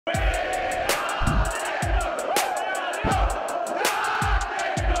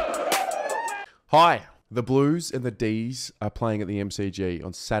Hi, the Blues and the D's are playing at the MCG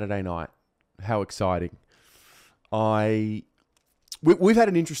on Saturday night. How exciting. We've had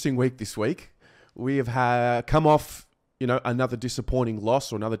an interesting week this week. We have come off, another disappointing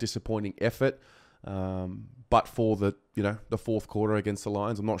loss or another disappointing effort. But for the fourth quarter against the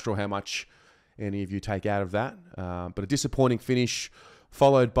Lions, I'm not sure how much any of you take out of that. But a disappointing finish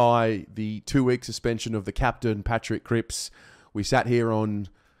followed by the 2-week suspension of the captain, Patrick Cripps. We sat here on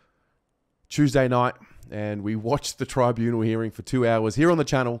Tuesday night and we watched the tribunal hearing for 2 hours here on the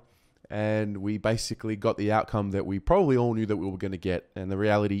channel, and we basically got the outcome that we probably all knew that we were going to get. And the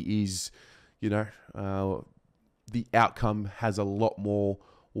reality is, the outcome has a lot more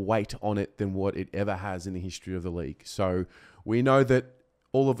weight on it than what it ever has in the history of the league. So we know that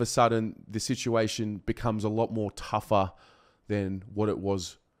all of a sudden the situation becomes a lot more tougher than what it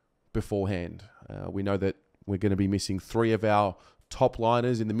was beforehand. We know that we're going to be missing 3 of our top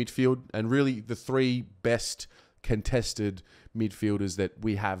liners in the midfield, and really the 3 best contested midfielders that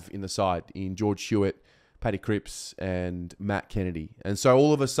we have in the side in George Hewitt, Paddy Cripps, and Matt Kennedy. And so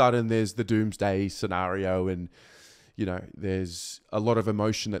all of a sudden there's the doomsday scenario, and there's a lot of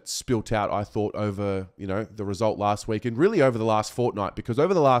emotion that's spilt out, I thought, over the result last week and really over the last fortnight, because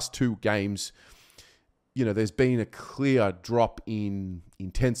over the last 2 games, there's been a clear drop in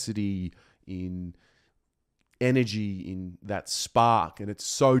intensity, in energy, in that spark. And it's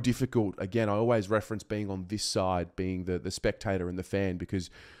so difficult. Again, I always reference being on this side, being the spectator and the fan, because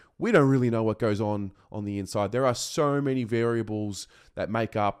we don't really know what goes on the inside. There are so many variables that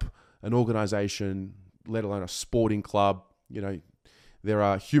make up an organization, let alone a sporting club. There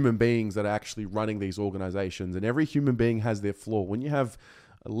are human beings that are actually running these organizations, and every human being has their flaw. When you have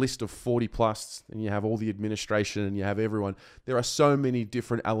a list of 40 plus, and you have all the administration, and you have everyone, there are so many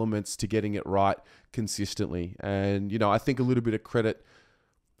different elements to getting it right consistently. And, I think a little bit of credit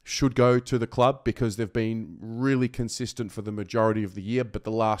should go to the club, because they've been really consistent for the majority of the year, but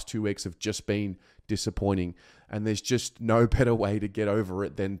the last 2 weeks have just been disappointing. And there's just no better way to get over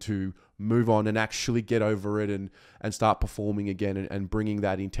it than to move on and actually get over it and start performing again, and bringing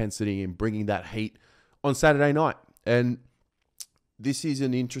that intensity and bringing that heat on Saturday night. And this is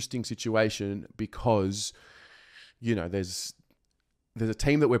an interesting situation because, there's a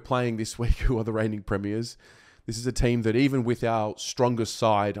team that we're playing this week who are the reigning premiers. This is a team that, even with our strongest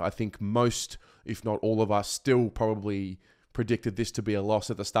side, I think most, if not all of us, still probably predicted this to be a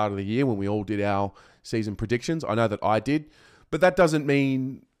loss at the start of the year when we all did our season predictions. I know that I did, but that doesn't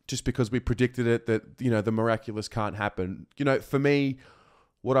mean just because we predicted it that, the miraculous can't happen. For me,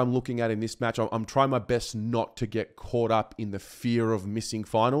 what I'm looking at in this match, I'm trying my best not to get caught up in the fear of missing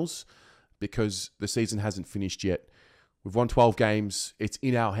finals, because the season hasn't finished yet. We've won 12 games. It's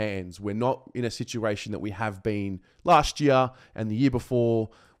in our hands. We're not in a situation that we have been last year and the year before,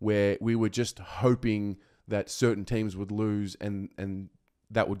 where we were just hoping that certain teams would lose and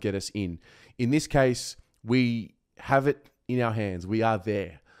that would get us in. In this case, we have it in our hands. We are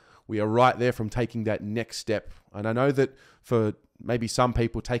there. We are right there from taking that next step. And I know that for maybe some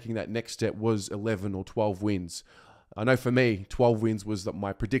people, taking that next step was 11 or 12 wins. I know for me, 12 wins was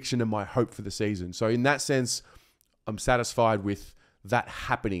my prediction and my hope for the season. So in that sense, I'm satisfied with that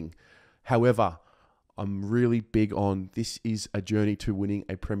happening. However, I'm really big on, this is a journey to winning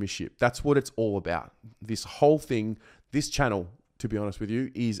a premiership. That's what it's all about. This whole thing, this channel, to be honest with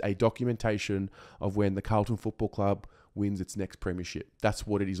you, is a documentation of when the Carlton Football Club wins its next premiership. That's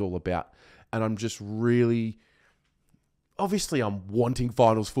what it is all about. And I'm just really, obviously I'm wanting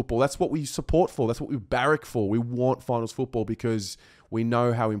finals football. That's what we support for. That's what we barrack for. We want finals football because we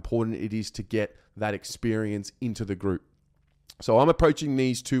know how important it is to get that experience into the group. So I'm approaching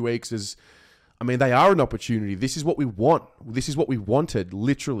these 2 weeks as, they are an opportunity. This is what we want. This is what we wanted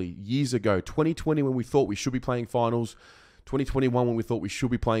literally years ago. 2020, when we thought we should be playing finals. 2021, when we thought we should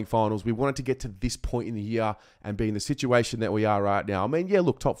be playing finals. We wanted to get to this point in the year and be in the situation that we are right now.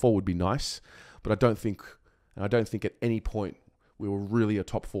 Top 4 would be nice, but I don't think at any point we were really a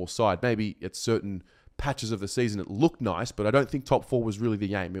top 4 side. Maybe at certain patches of the season it looked nice, but I don't think top 4 was really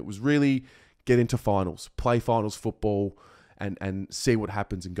the aim. It was really get into finals, play finals football, and see what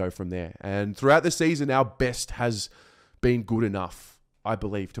happens and go from there. And throughout the season, our best has been good enough, I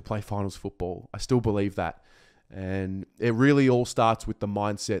believe, to play finals football. I still believe that. And it really all starts with the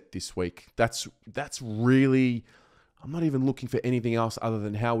mindset this week. That's really, I'm not even looking for anything else other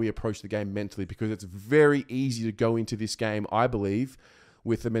than how we approach the game mentally, because it's very easy to go into this game, I believe,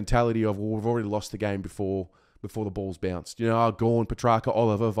 with the mentality of, well, we've already lost the game before the ball's bounced. Gawn, Petrarca,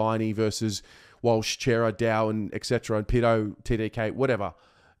 Oliver, Viney versus Walsh, Chera, Dow, and etc. and Pito, TDK, whatever.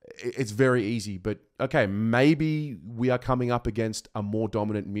 It's very easy. But, okay, maybe we are coming up against a more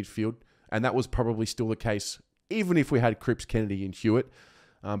dominant midfield, And that was probably still the case, even if we had Cripps, Kennedy, and Hewitt.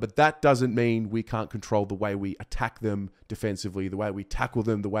 But that doesn't mean we can't control the way we attack them defensively, the way we tackle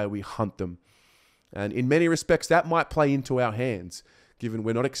them, the way we hunt them. And in many respects, that might play into our hands, given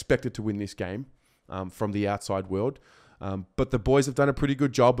we're not expected to win this game from the outside world. But the boys have done a pretty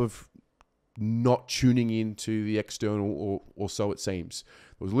good job of not tuning into the external, or so it seems.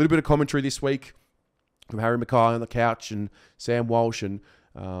 There was a little bit of commentary this week from Harry Mackay on the couch and Sam Walsh, and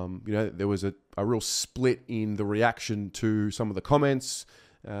there was a real split in the reaction to some of the comments.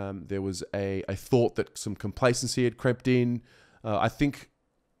 There was a thought that some complacency had crept in. I think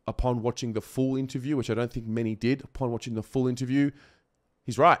upon watching the full interview, which I don't think many did, upon watching the full interview,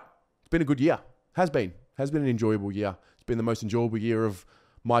 he's right. It's been a good year. Has been an enjoyable year. It's been the most enjoyable year of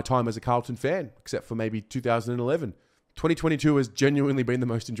my time as a Carlton fan, except for maybe 2011. 2022 has genuinely been the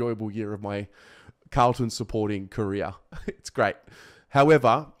most enjoyable year of my Carlton supporting career. It's great.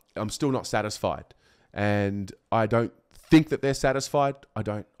 However, I'm still not satisfied. And I don't think that they're satisfied.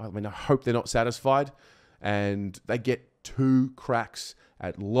 I hope they're not satisfied. And they get 2 cracks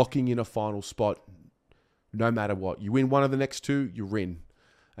at locking in a final spot no matter what. You win one of the next 2, you're in.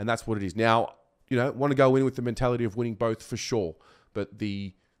 And that's what it is. Now, want to go in with the mentality of winning both for sure. But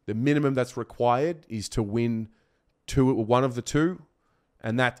the minimum that's required is to win one of the 2.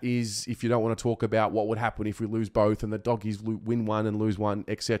 And that is if you don't want to talk about what would happen if we lose both and the Doggies win one and lose one,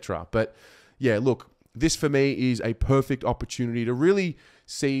 etc. But yeah, look, this for me is a perfect opportunity to really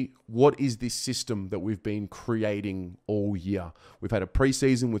see what is this system that we've been creating all year. We've had a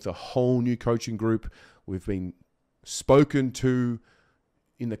preseason with a whole new coaching group. We've been spoken to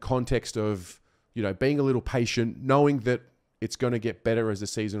in the context of, being a little patient, knowing that it's going to get better as the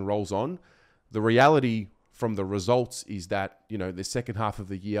season rolls on. The reality from the results is that, the second half of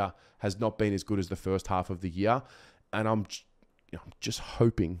the year has not been as good as the first half of the year. And I'm just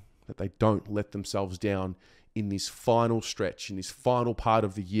hoping that they don't let themselves down in this final stretch, in this final part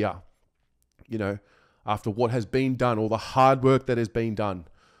of the year. After what has been done, all the hard work that has been done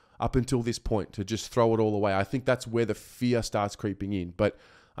up until this point, to just throw it all away. I think that's where the fear starts creeping in. But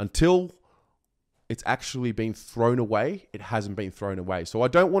until it's actually been thrown away, it hasn't been thrown away. So I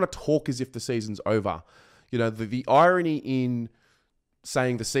don't want to talk as if the season's over. The irony in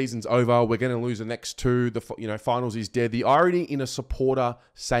saying the season's over, we're going to lose the next 2, the finals is dead. The irony in a supporter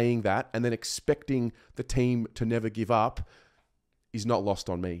saying that and then expecting the team to never give up is not lost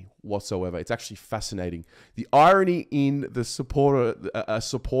on me whatsoever. It's actually fascinating. The irony in a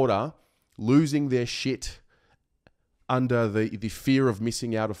supporter losing their shit under the fear of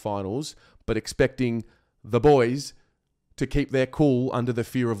missing out of finals, but expecting the boys to keep their cool under the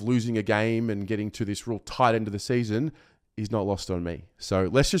fear of losing a game and getting to this real tight end of the season is not lost on me. So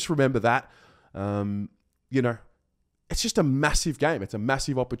let's just remember that. It's just a massive game. It's a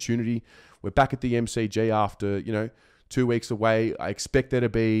massive opportunity. We're back at the MCG after, 2 weeks away. I expect there to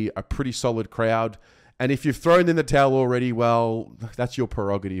be a pretty solid crowd. And if you've thrown in the towel already, well, that's your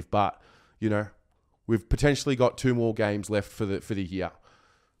prerogative. But, we've potentially got 2 more games left for the year.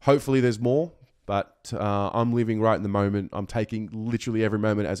 Hopefully there's more. But I'm living right in the moment. I'm taking literally every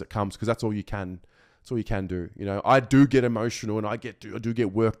moment as it comes, because that's all you can. That's all you can do. I do get emotional and I do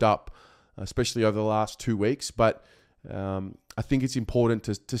get worked up, especially over the last 2 weeks. But I think it's important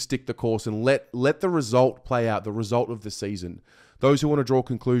to stick the course and let the result play out, the result of the season. Those who want to draw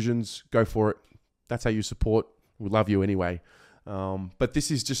conclusions, go for it. That's how you support. We love you anyway. But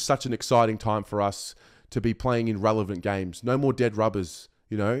this is just such an exciting time for us to be playing in relevant games. No more dead rubbers.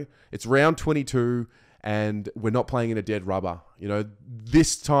 It's round 22 and we're not playing in a dead rubber.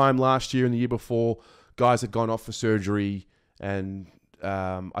 This time last year and the year before, guys had gone off for surgery, and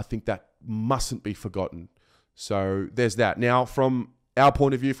I think that mustn't be forgotten. So there's that. Now, from our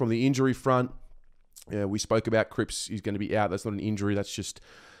point of view, from the injury front, we spoke about Cripps. He's going to be out. That's not an injury. That's just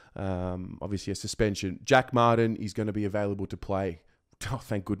obviously a suspension. Jack Martin is going to be available to play. Oh,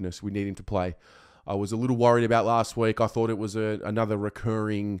 thank goodness. We need him to play. I was a little worried about last week. I thought it was another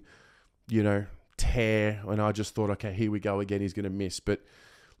recurring, tear. And I just thought, okay, here we go again. He's going to miss. But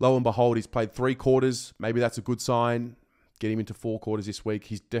lo and behold, he's played 3 quarters. Maybe that's a good sign. Get him into 4 quarters this week.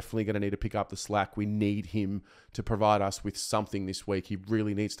 He's definitely going to need to pick up the slack. We need him to provide us with something this week. He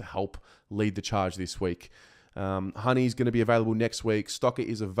really needs to help lead the charge this week. Honey's going to be available next week. Stocker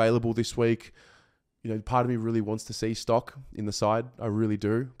is available this week. Part of me really wants to see Stock in the side. I really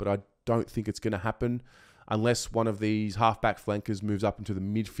do. But I don't think it's going to happen unless one of these halfback flankers moves up into the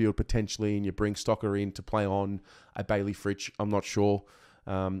midfield potentially and you bring Stocker in to play on a Bailey Fritsch. I'm not sure.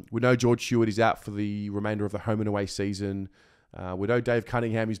 We know George Hewitt is out for the remainder of the home and away season. We know Dave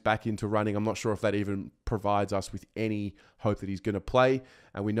Cunningham is back into running. I'm not sure if that even provides us with any hope that he's going to play.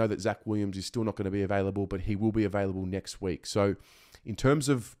 And we know that Zach Williams is still not going to be available, but he will be available next week. So in terms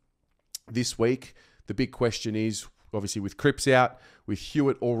of this week, the big question is, obviously with Cripps out, with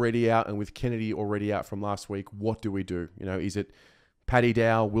Hewitt already out, and with Kennedy already out from last week, what do we do? Is it Paddy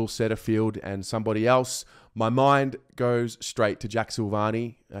Dow, Will Setterfield, and somebody else? My mind goes straight to Jack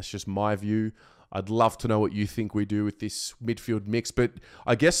Silvani. That's just my view. I'd love to know what you think we do with this midfield mix, but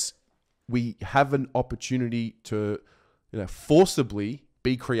I guess we have an opportunity to, forcibly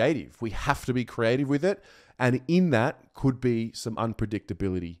be creative. We have to be creative with it, and in that could be some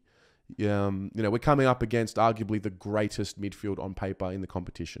unpredictability. We're coming up against arguably the greatest midfield on paper in the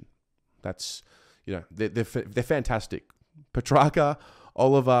competition. That's, they're fantastic. Petrarca,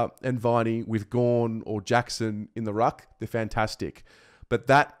 Oliver, and Viney with Gawn or Jackson in the ruck, they're fantastic. But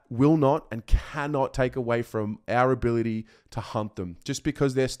that will not and cannot take away from our ability to hunt them. Just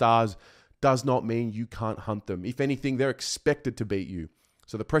because they're stars does not mean you can't hunt them. If anything, they're expected to beat you.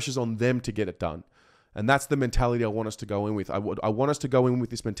 So the pressure's on them to get it done. And that's the mentality I want us to go in with. I want us to go in with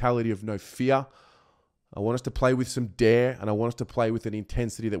this mentality of no fear. I want us to play with some dare, and I want us to play with an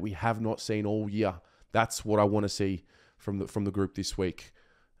intensity that we have not seen all year. That's what I want to see from the group this week.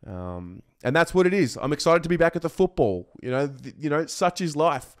 And that's what it is. I'm excited to be back at the football. Such is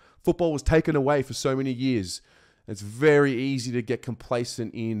life. Football was taken away for so many years. It's very easy to get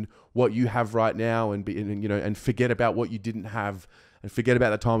complacent in what you have right now and forget about what you didn't have and forget about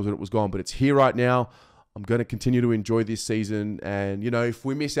the times when it was gone. But it's here right now. I'm going to continue to enjoy this season. And, if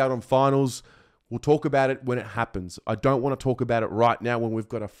we miss out on finals, we'll talk about it when it happens. I don't want to talk about it right now when we've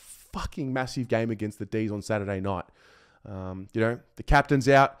got a fucking massive game against the D's on Saturday night. The captain's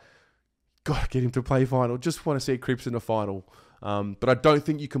out. Got to get him to play final. Just want to see Cripps in the final. But I don't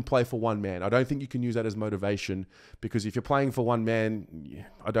think you can play for one man. I don't think you can use that as motivation, because if you're playing for one man,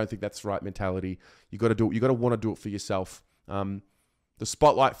 I don't think that's the right mentality. You got to do it. You got to want to do it for yourself. The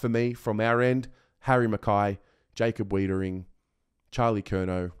spotlight for me from our end: Harry Mackay, Jacob Wiedering, Charlie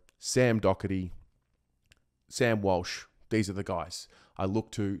Curnow, Sam Doherty, Sam Walsh. These are the guys I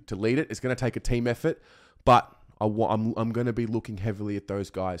look to lead it. It's going to take a team effort, but I'm going to be looking heavily at those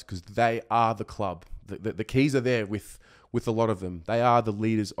guys because they are the club. The keys are there with a lot of them. They are the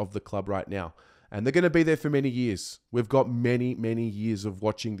leaders of the club right now, and they're going to be there for many years. We've got many, many years of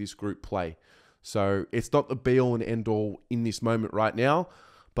watching this group play. So it's not the be-all and end-all in this moment right now,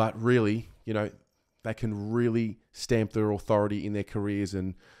 but really, they can really stamp their authority in their careers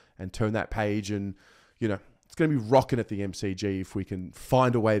and turn that page. And, it's going to be rocking at the MCG if we can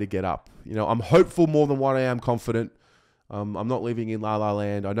find a way to get up. I'm hopeful more than what I am confident. I'm not living in La La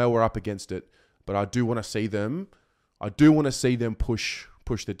Land. I know we're up against it, but I do want to see them. I do want to see them push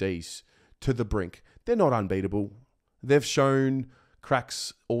the D's to the brink. They're not unbeatable. They've shown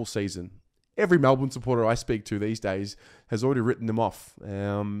cracks all season. Every Melbourne supporter I speak to these days has already written them off.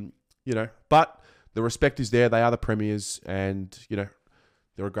 But the respect is there. They are the premiers, and they're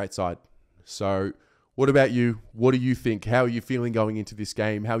a great side. So, what about you? What do you think? How are you feeling going into this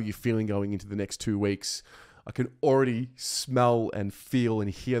game? How are you feeling going into the next 2 weeks? I can already smell and feel and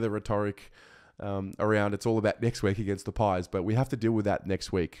hear the rhetoric around it's all about next week against the Pies, but we have to deal with that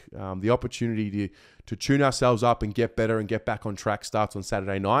next week. The opportunity to tune ourselves up and get better and get back on track starts on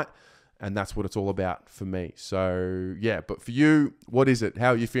Saturday night, and that's what it's all about for me. So, yeah, but for you, what is it?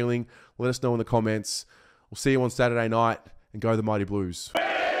 How are you feeling? Let us know in the comments. We'll see you on Saturday night, and go the Mighty Blues.